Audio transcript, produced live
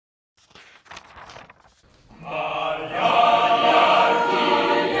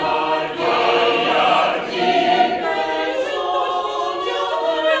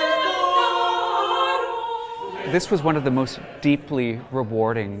This was one of the most deeply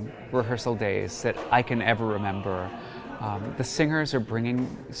rewarding rehearsal days that I can ever remember. The singers are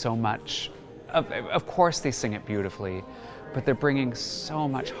bringing so much. Of course they sing it beautifully, but they're bringing so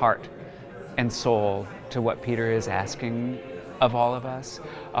much heart and soul to what Peter is asking of all of us,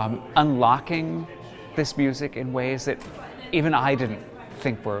 unlocking this music in ways that even I didn't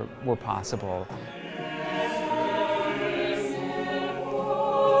think were possible.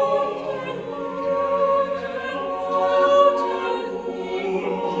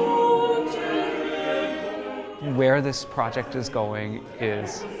 Where this project is going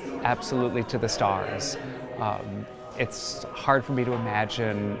is absolutely to the stars. It's hard for me to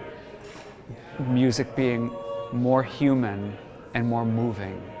imagine music being more human and more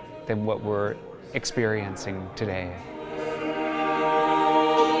moving than what we're experiencing today.